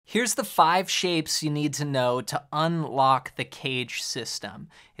Here's the 5 shapes you need to know to unlock the CAGED system.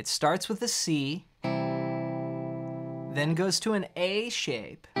 It starts with a C, then goes to an A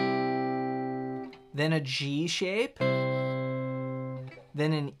shape, then a G shape, then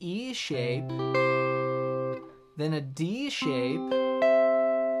an E shape, then a D shape,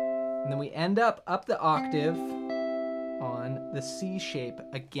 and then we end up the octave on the C shape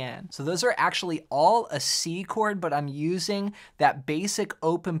again. So those are actually all a C chord, but I'm using that basic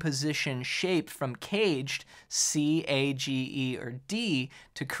open position shape from CAGED, C, A, G, E, or D,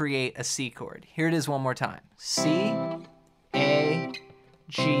 to create a C chord. Here it is one more time. C, A,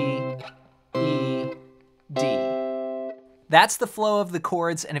 G, E, D. That's the flow of the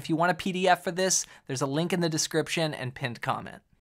chords, and if you want a PDF for this, there's a link in the description and pinned comment.